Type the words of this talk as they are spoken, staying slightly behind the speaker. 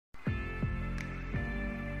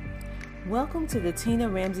Welcome to the Tina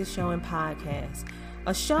Ramsey Show and Podcast,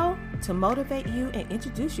 a show to motivate you and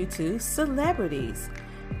introduce you to celebrities,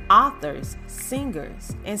 authors,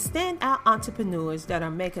 singers, and standout entrepreneurs that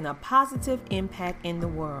are making a positive impact in the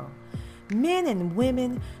world. Men and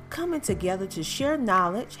women coming together to share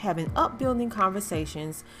knowledge, having upbuilding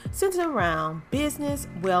conversations centered around business,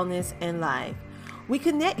 wellness, and life. We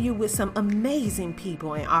connect you with some amazing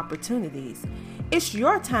people and opportunities. It's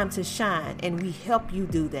your time to shine, and we help you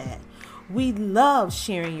do that. We love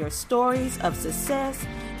sharing your stories of success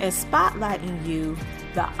and spotlighting you,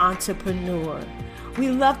 the entrepreneur. We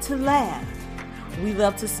love to laugh. We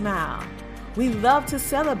love to smile. We love to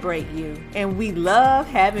celebrate you, and we love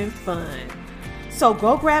having fun. So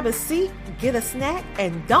go grab a seat, get a snack,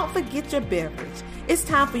 and don't forget your beverage. It's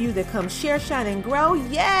time for you to come share, shine, and grow.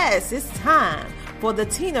 Yes, it's time for the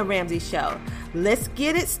Tina Ramsey Show. Let's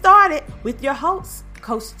get it started with your host,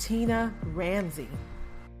 Coach Tina Ramsey.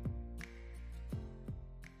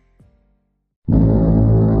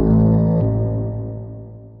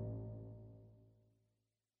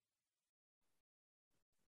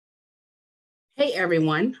 Hey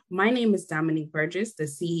everyone, my name is Dominique Burgess, the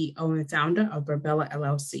CEO and founder of Burbella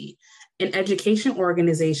LLC, an education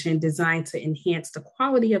organization designed to enhance the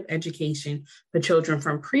quality of education for children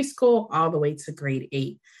from preschool all the way to grade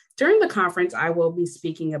 8. During the conference, I will be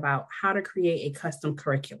speaking about how to create a custom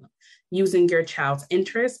curriculum using your child's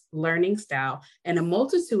interests, learning style, and a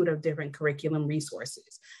multitude of different curriculum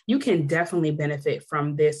resources. You can definitely benefit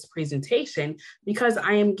from this presentation because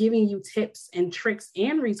I am giving you tips and tricks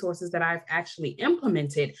and resources that I've actually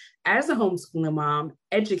implemented as a homeschooling mom,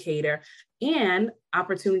 educator, and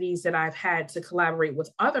opportunities that I've had to collaborate with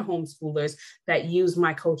other homeschoolers that use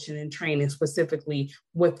my coaching and training specifically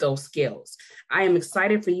with those skills. I am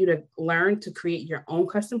excited for you to learn to create your own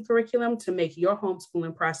custom curriculum to make your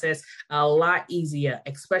homeschooling process a lot easier,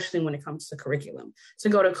 especially when it comes to curriculum. So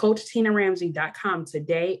go to CoachTinaRamsey.com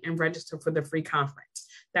today and register for the free conference.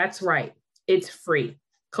 That's right, it's free.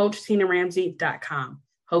 CoachTinaRamsey.com.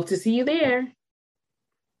 Hope to see you there.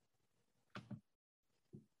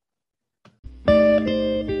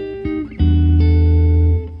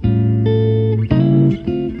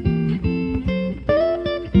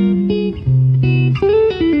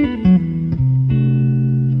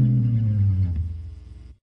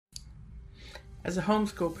 As a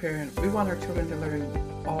homeschool parent, we want our children to learn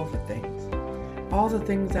all the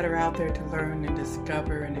things that are out there to learn and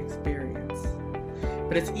discover and experience.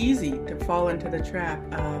 But it's easy to fall into the trap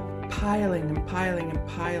of piling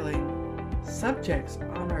subjects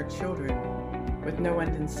on our children with no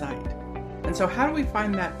end in sight. And so how do we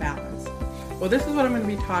find that balance? Well, this is what I'm going to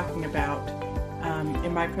be talking about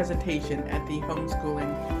in my presentation at the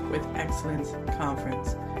Homeschooling with Excellence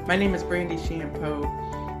Conference. My name is Brandy Shampoo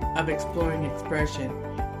of Exploring Expression,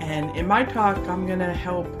 and in my talk I'm going to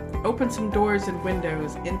help open some doors and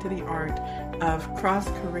windows into the art of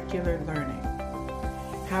cross-curricular learning.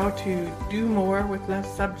 How to do more with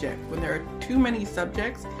less subject. When there are too many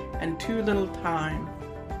subjects and too little time,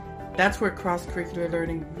 that's where cross-curricular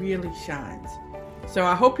learning really shines. So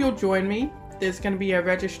I hope you'll join me. There's going to be a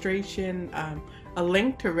registration, a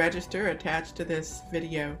link to register attached to this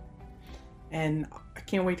video, and I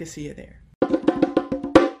can't wait to see you there.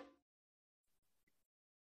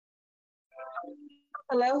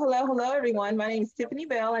 Hello, everyone. My name is Tiffany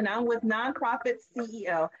Bell, and I'm with Nonprofit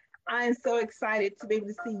CEO. I am so excited to be able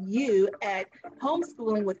to see you at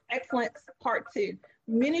Homeschooling with Excellence Part 2.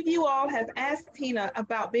 Many of you all have asked Tina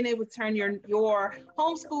about being able to turn your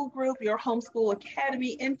homeschool group, your homeschool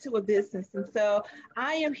academy into a business. And so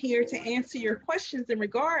I am here to answer your questions in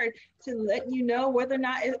regard to let you know whether or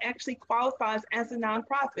not it actually qualifies as a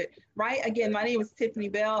nonprofit, right? Again, my name is Tiffany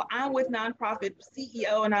Bell. I'm with Nonprofit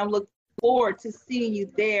CEO, and I look forward to seeing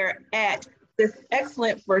you there at this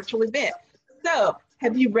excellent virtual event. So,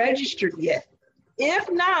 have you registered yet?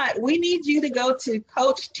 If not, we need you to go to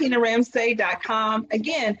CoachTinaRamsey.com.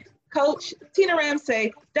 Again,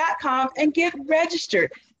 CoachTinaRamsey.com and get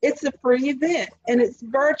registered. It's a free event and it's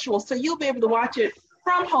virtual, so you'll be able to watch it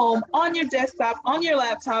from home, on your desktop, on your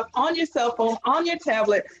laptop, on your cell phone, on your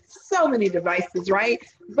tablet, so many devices, right?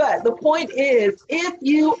 But the point is, if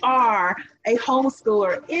you are a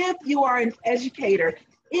homeschooler, if you are an educator,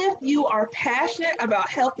 if you are passionate about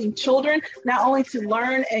helping children not only to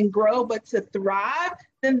learn and grow, but to thrive,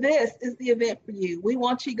 then this is the event for you. We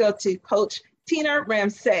want you to go to Coach Tina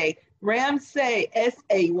Ramsey,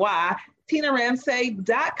 S-A-Y,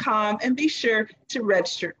 TinaRamsey.com, and be sure to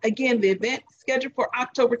register. Again, the event is scheduled for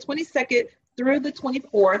October 22nd through the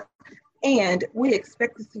 24th, and we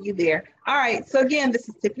expect to see you there. All right, so again, this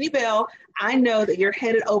is Tiffany Bell. I know that you're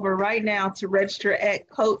headed over right now to register at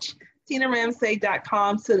Coach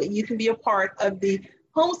TinaRamsey.com so that you can be a part of the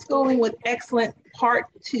Homeschooling with Excellence Part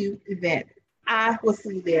 2 event. I will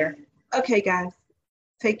see you there. Okay, guys,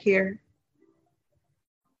 take care.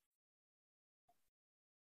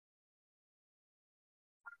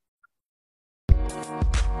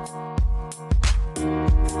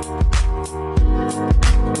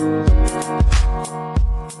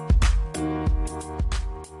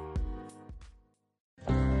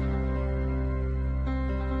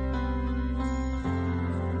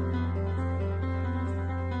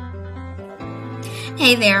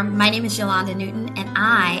 Hey there, my name is Yolanda Newton, and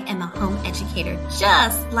I am a home educator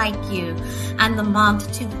just like you. I'm the mom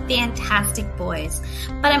to two fantastic boys,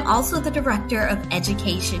 but I'm also the director of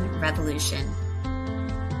Education Revolution.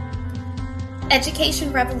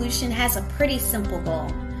 Education Revolution has a pretty simple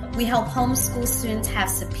goal. We help homeschool students have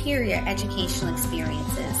superior educational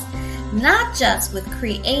experiences, not just with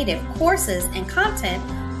creative courses and content,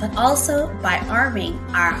 but also by arming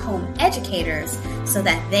our home educators so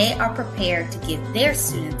that they are prepared to give their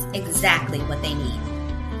students exactly what they need.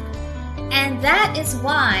 And that is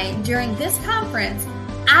why during this conference,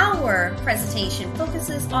 our presentation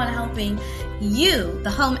focuses on helping you, the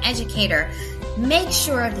home educator, make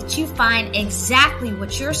sure that you find exactly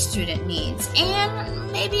what your student needs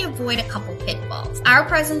and maybe avoid a couple pitfalls. Our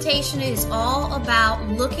presentation is all about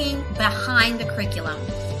looking behind the curriculum,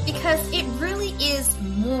 because it really is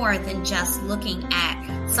more than just looking at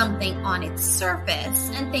something on its surface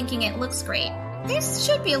and thinking it looks great. There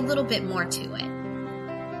should be a little bit more to it.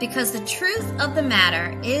 Because the truth of the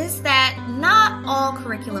matter is that not all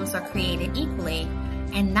curriculums are created equally,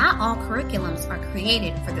 and not all curriculums are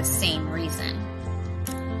created for the same reason.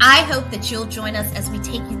 I hope that you'll join us as we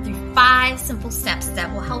take you through 5 simple steps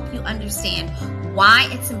that will help you understand why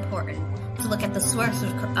it's important to look at the source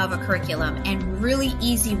of a curriculum and really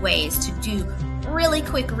easy ways to do really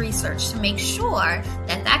quick research to make sure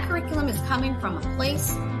that that curriculum is coming from a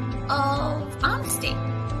place of honesty.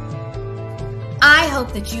 I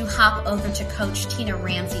hope that you hop over to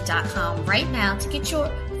CoachTinaRamsey.com right now to get your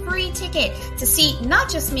free ticket to see not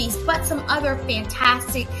just me, but some other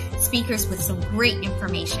fantastic speakers with some great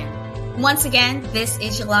information. Once again, this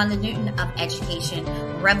is Yolanda Newton of Education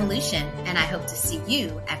Revolution, and I hope to see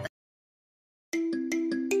you at the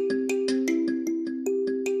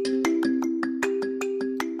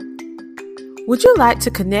Would you like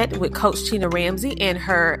to connect with Coach Tina Ramsey and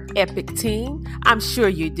her epic team? I'm sure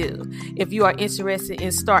you do. If you are interested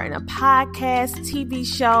in starting a podcast, TV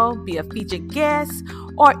show, be a featured guest,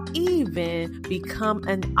 or even become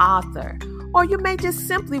an author, or you may just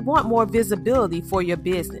simply want more visibility for your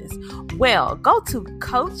business, well, go to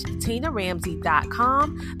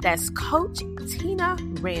CoachTinaRamsey.com. That's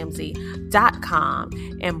CoachTinaRamsey.com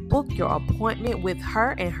and book your appointment with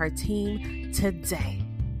her and her team today.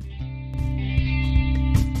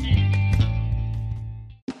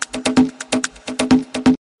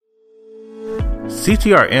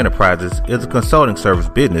 CTR Enterprises is a consulting service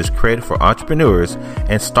business created for entrepreneurs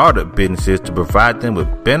and startup businesses to provide them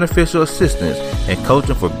with beneficial assistance and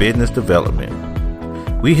coaching for business development.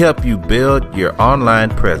 We help you build your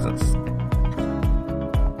online presence.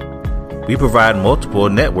 We provide multiple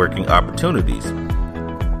networking opportunities.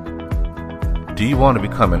 Do you want to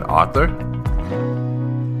become an author?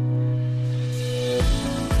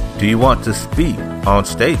 Do you want to speak on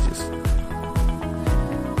stages?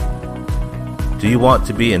 Do you want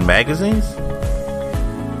to be in magazines?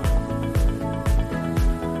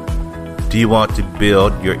 Do you want to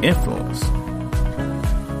build your influence?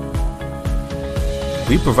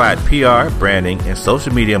 We provide PR, branding, and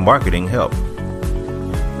social media marketing help.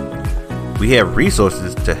 We have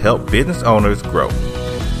resources to help business owners grow.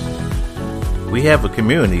 We have a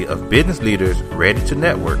community of business leaders ready to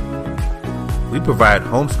network. We provide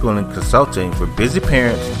homeschooling consulting for busy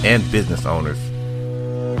parents and business owners.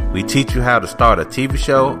 We teach you how to start a TV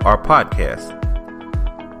show or podcast.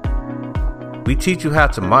 We teach you how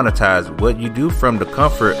to monetize what you do from the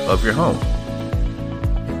comfort of your home.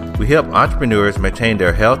 We help entrepreneurs maintain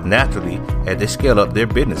their health naturally as they scale up their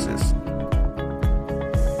businesses.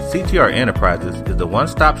 CTR Enterprises is the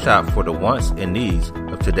one-stop shop for the wants and needs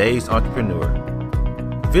of today's entrepreneur.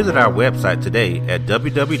 Visit our website today at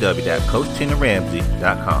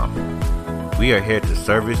www.CoachTinaRamsey.com. We are here to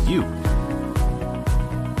service you.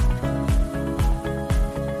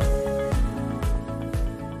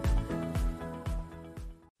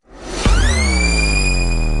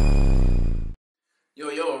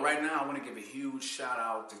 Right now I want to give a huge shout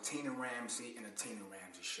out to Tina Ramsey and the Tina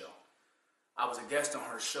Ramsey Show. I was a guest on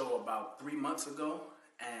her show about 3 months ago,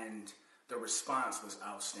 and the response was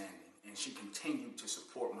outstanding. And she continued to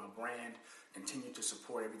support my brand, continued to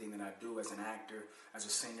support everything that I do as an actor, as a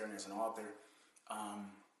singer, and as an author.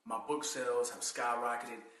 My book sales have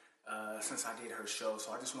skyrocketed since I did her show.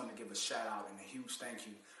 So I just wanted to give a shout out and a huge thank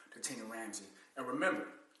you to Tina Ramsey. And remember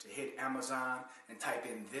to hit Amazon and type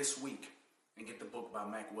in "this week" and get the book by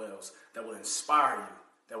Mac Wells that will inspire you,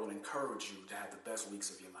 that will encourage you to have the best weeks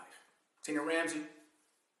of your life. Tina Ramsey,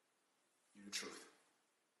 you're the truth.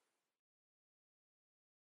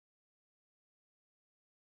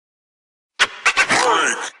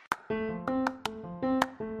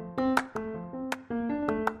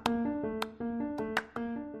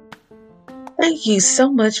 Thank you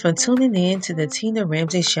so much for tuning in to the Tina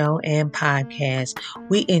Ramsey Show and podcast.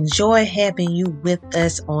 We enjoy having you with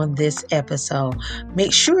us on this episode.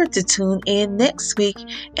 Make sure to tune in next week,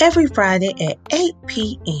 every Friday at 8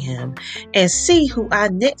 p.m. and see who our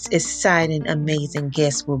next exciting, amazing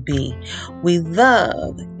guest will be. We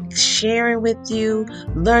love sharing with you,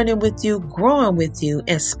 learning with you, growing with you,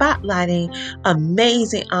 and spotlighting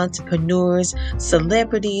amazing entrepreneurs,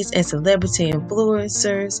 celebrities, and celebrity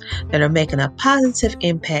influencers that are making a positive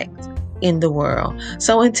impact in the world.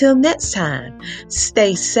 So until next time,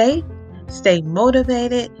 stay safe, stay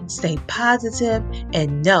motivated, stay positive,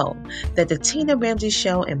 and know that the Tina Ramsey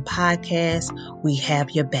Show and podcast, we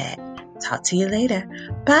have your back. Talk to you later.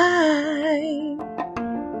 Bye.